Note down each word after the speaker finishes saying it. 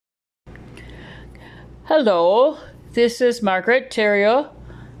Hello, this is Margaret Theriault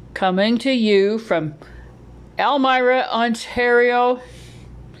coming to you from Elmira, Ontario,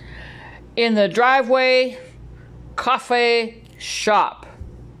 in the Driveway Coffee Shop.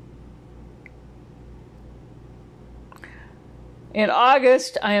 In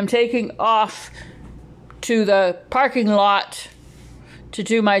August, I am taking off to the parking lot to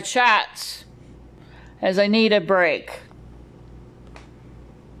do my chats as I need a break.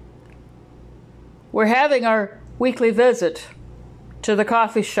 We're having our weekly visit to the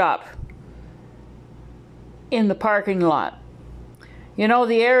coffee shop in the parking lot. You know,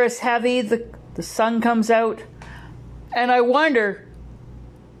 the air is heavy, the sun comes out, and I wonder,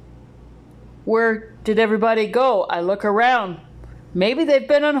 where did everybody go? I look around. Maybe they've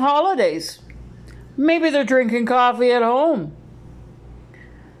been on holidays. Maybe they're drinking coffee at home.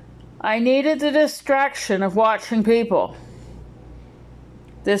 I needed the distraction of watching people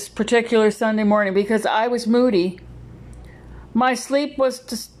this particular Sunday morning because I was moody. My sleep was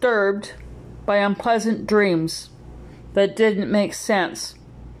disturbed by unpleasant dreams that didn't make sense.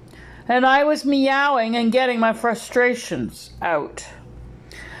 And I was meowing and getting my frustrations out.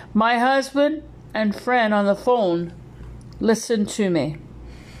 My husband and friend on the phone listened to me.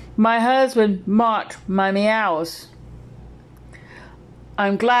 My husband mocked my meows.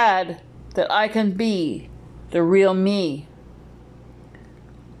 I'm glad that I can be the real me.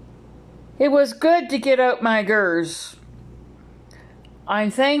 It was good to get out my gers.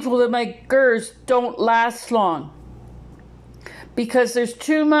 I'm thankful that my gers don't last long because there's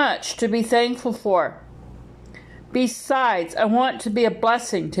too much to be thankful for. Besides, I want to be a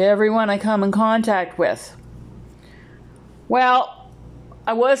blessing to everyone I come in contact with. Well,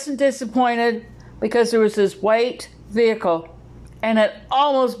 I wasn't disappointed because there was this white vehicle and it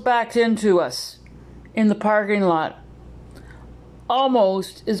almost backed into us in the parking lot.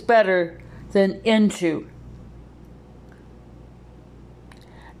 Almost is better than into.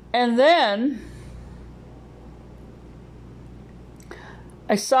 And then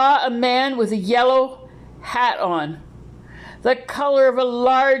I saw a man with a yellow hat on, the color of a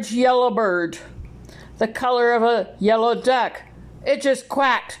large yellow bird, the color of a yellow duck. It just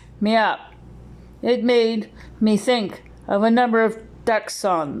quacked me up. It made me think of a number of duck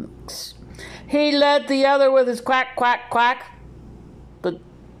songs. He led the other with his quack, quack, quack. The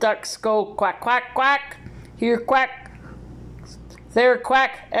ducks go quack, quack, quack. Here quack, there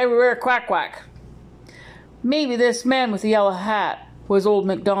quack, everywhere quack, quack. Maybe this man with the yellow hat was old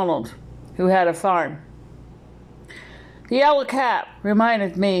MacDonald, who had a farm. The yellow cap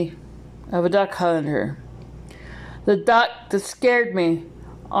reminded me of a duck hunter. The duck that scared me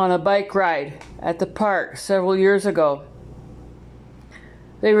on a bike ride at the park several years ago.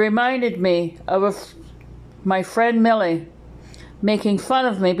 They reminded me of my friend Millie making fun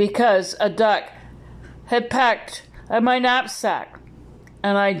of me because a duck had pecked at my knapsack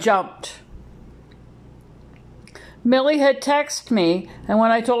and I jumped. Millie had texted me, and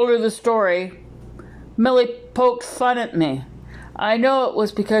when I told her the story, Millie poked fun at me. I know it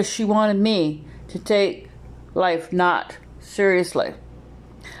was because she wanted me to take life not seriously.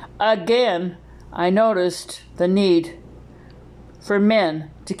 Again, I noticed the need for men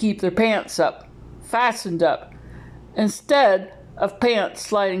to keep their pants up, fastened up, instead of pants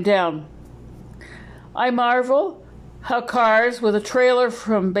sliding down. I marvel how cars with a trailer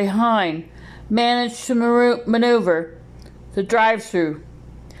from behind manage to maneuver the drive-through.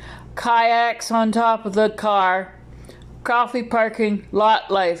 Kayaks on top of the car. Coffee parking lot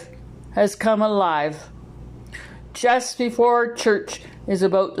life has come alive just before church is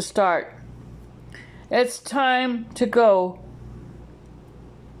about to start. It's time to go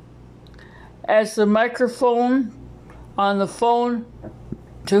as the microphone on the phone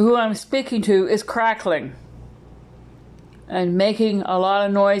to who I'm speaking to is crackling and making a lot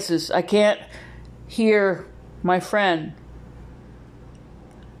of noises. I can't hear my friend.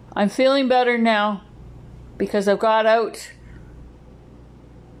 I'm feeling better now because I've got out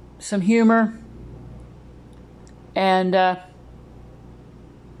some humor and I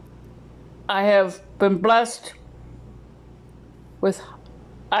have been blessed with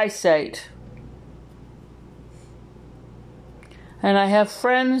eyesight. And I have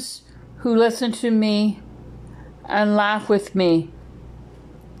friends who listen to me and laugh with me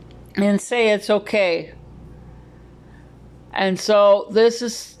and say it's okay. And so this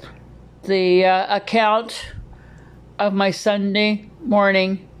is the account of my Sunday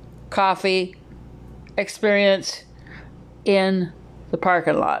morning coffee experience in the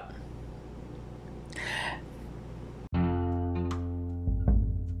parking lot.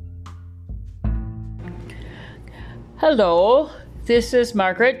 Hello, this is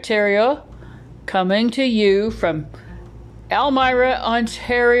Margaret Theriault coming to you from Elmira,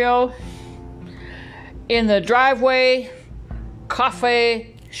 Ontario, in the Driveway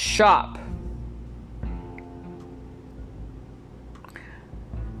Coffee Shop.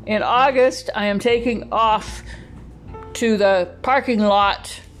 In August, I am taking off to the parking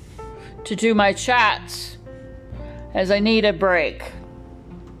lot to do my chats as I need a break.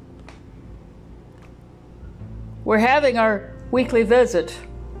 We're having our weekly visit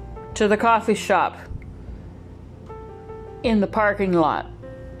to the coffee shop in the parking lot.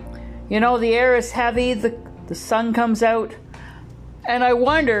 You know, the air is heavy, the sun comes out, and I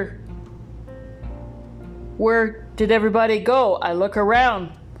wonder, where did everybody go? I look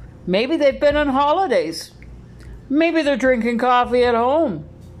around. Maybe they've been on holidays. Maybe they're drinking coffee at home.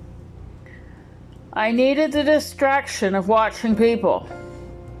 I needed the distraction of watching people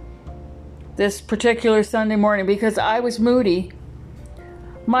this particular Sunday morning because I was moody.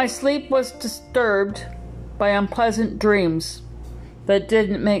 My sleep was disturbed by unpleasant dreams that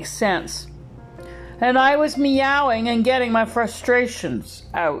didn't make sense. And I was meowing and getting my frustrations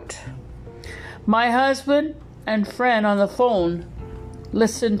out. My husband and friend on the phone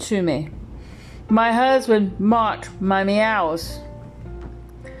listened to me. My husband mocked my meows.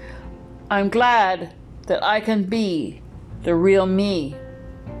 I'm glad that I can be the real me.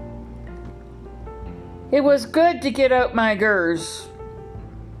 It was good to get out my gers.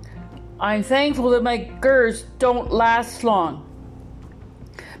 I'm thankful that my gers don't last long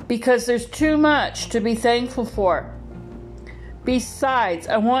because there's too much to be thankful for. Besides,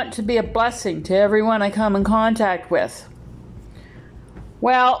 I want to be a blessing to everyone I come in contact with.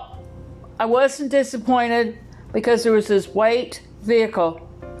 Well, I wasn't disappointed because there was this white vehicle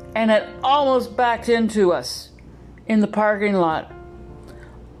and it almost backed into us in the parking lot.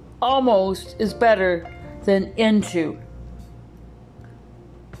 Almost is better than into.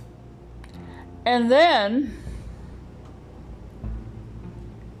 And then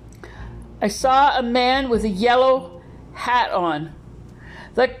I saw a man with a yellow hat on,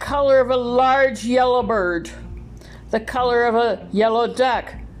 the color of a large yellow bird, the color of a yellow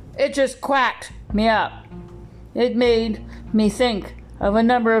duck. It just quacked me up. It made me think of a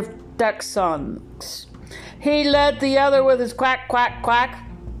number of duck songs. He led the other with his quack, quack, quack.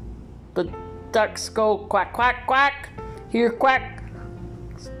 The ducks go quack, quack, quack. Here quack,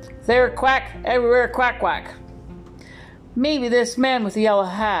 there quack, everywhere quack, quack. Maybe this man with the yellow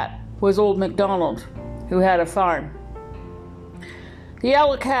hat was old MacDonald, who had a farm. The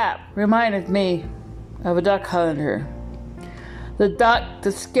yellow cap reminded me of a duck hunter. The duck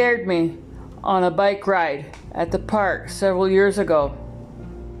that scared me on a bike ride at the park several years ago.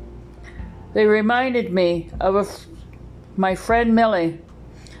 They reminded me of my friend Millie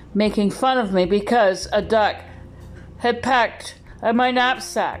making fun of me because a duck had pecked at my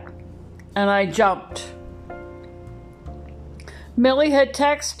knapsack and I jumped. Millie had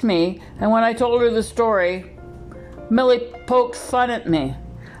texted me, and when I told her the story, Millie poked fun at me.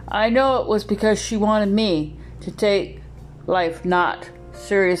 I know it was because she wanted me to take life not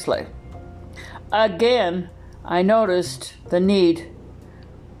seriously. Again, I noticed the need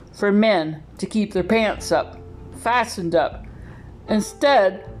for men to keep their pants up, fastened up,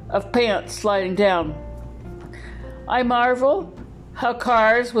 instead of pants sliding down. I marvel how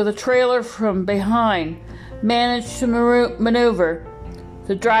cars with a trailer from behind manage to maneuver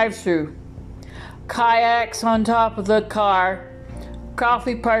the drive-through. Kayaks on top of the car.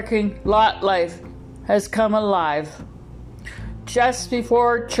 Coffee parking lot life has come alive just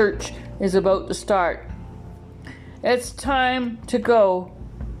before church is about to start. It's time to go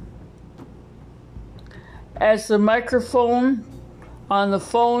as the microphone on the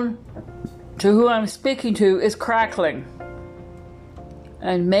phone to who I'm speaking to is crackling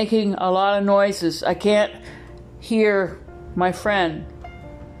and making a lot of noises. I can't hear my friend.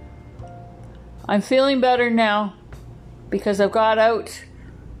 I'm feeling better now because I've got out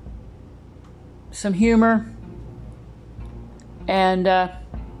some humor and I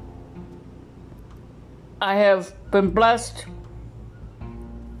have been blessed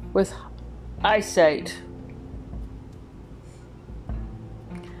with eyesight.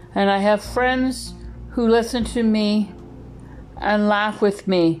 And I have friends who listen to me and laugh with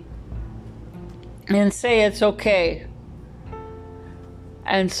me and say it's okay.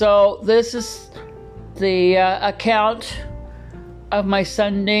 And so this is the account of my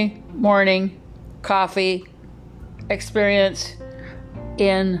Sunday morning coffee experience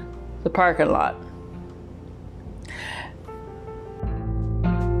in the parking lot.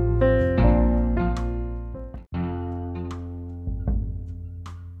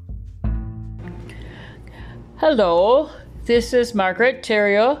 Hello, this is Margaret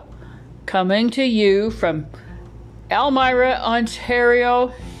Theriault coming to you from Elmira,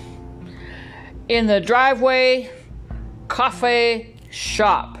 Ontario, in the Driveway Coffee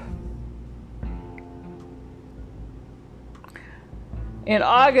Shop. In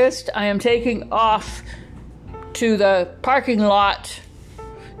August, I am taking off to the parking lot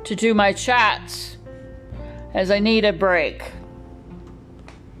to do my chats as I need a break.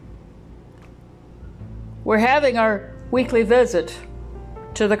 We're having our weekly visit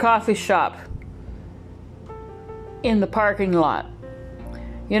to the coffee shop in the parking lot.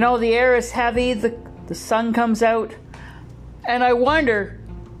 You know, the air is heavy, the sun comes out, and I wonder,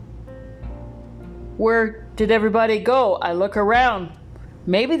 where did everybody go? I look around.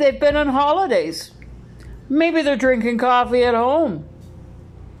 Maybe they've been on holidays. Maybe they're drinking coffee at home.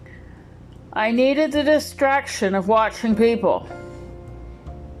 I needed the distraction of watching people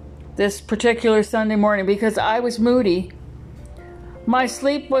this particular Sunday morning because I was moody. My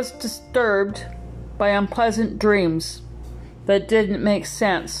sleep was disturbed by unpleasant dreams that didn't make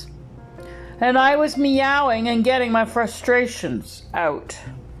sense. And I was meowing and getting my frustrations out.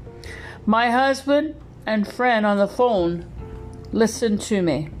 My husband and friend on the phone listened to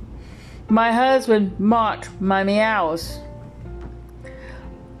me. My husband mocked my meows.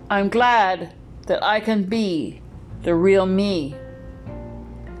 I'm glad that I can be the real me.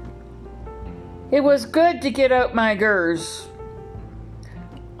 It was good to get out my gers.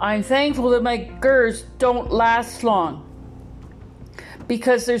 I'm thankful that my gers don't last long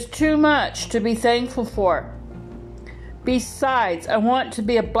because there's too much to be thankful for. Besides, I want to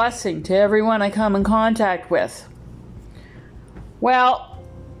be a blessing to everyone I come in contact with. Well,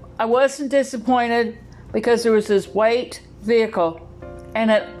 I wasn't disappointed because there was this white vehicle and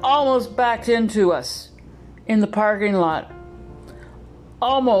it almost backed into us in the parking lot.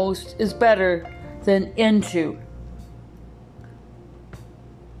 Almost is better than into.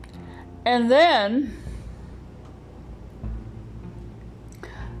 And then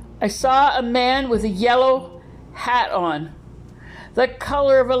I saw a man with a yellow hat on, the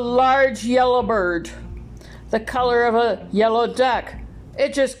color of a large yellow bird, the color of a yellow duck.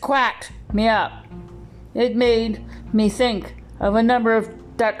 It just quacked me up. It made me think of a number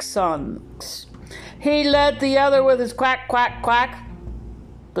of duck songs. He led the other with his quack, quack, quack.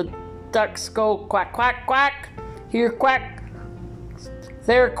 The ducks go quack, quack, quack. Here quack,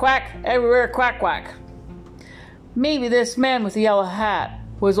 there quack, everywhere quack, quack. Maybe this man with the yellow hat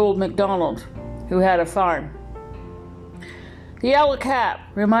was old MacDonald, who had a farm. The yellow cap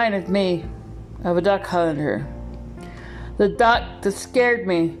reminded me of a duck hunter. The duck that scared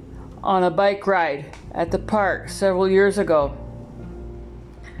me on a bike ride at the park several years ago.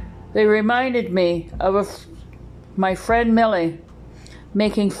 They reminded me of my friend Millie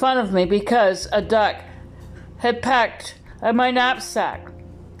making fun of me because a duck had pecked at my knapsack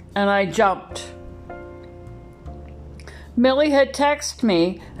and I jumped. Millie had texted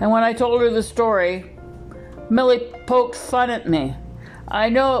me, and when I told her the story, Millie poked fun at me. I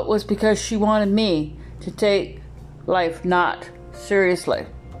know it was because she wanted me to take life not seriously.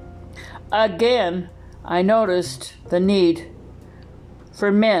 Again, I noticed the need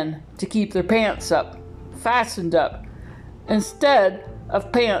for men to keep their pants up, fastened up, instead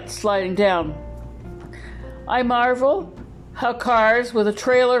of pants sliding down. I marvel how cars with a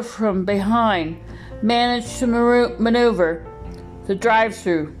trailer from behind manage to maneuver the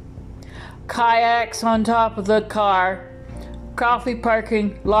drive-through. Kayaks on top of the car. Coffee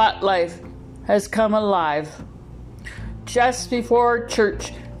parking lot life has come alive just before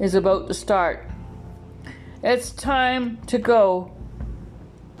church is about to start. It's time to go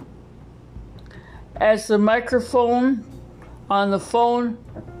as the microphone on the phone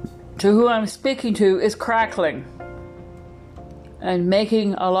to who I'm speaking to is crackling and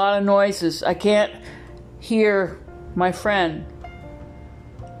making a lot of noises. I can't hear my friend.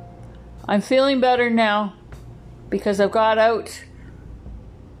 I'm feeling better now because I've got out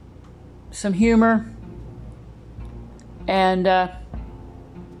some humor and I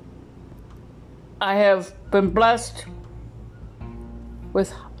have been blessed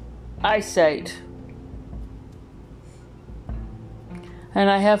with eyesight. And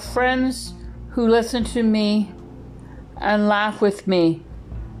I have friends who listen to me and laugh with me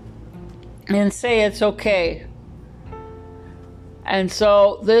and say it's okay. And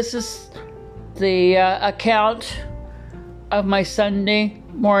so this is the account of my Sunday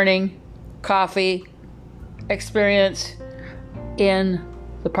morning coffee experience in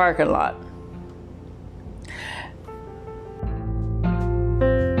the parking lot.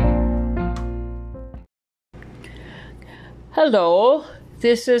 Hello,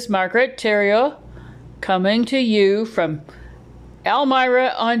 this is Margaret Theriault coming to you from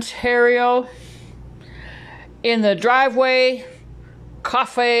Elmira, Ontario, in the Driveway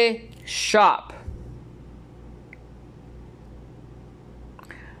Coffee Shop.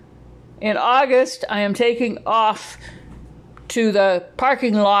 In August, I am taking off to the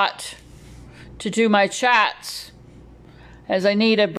parking lot to do my chats, as I need a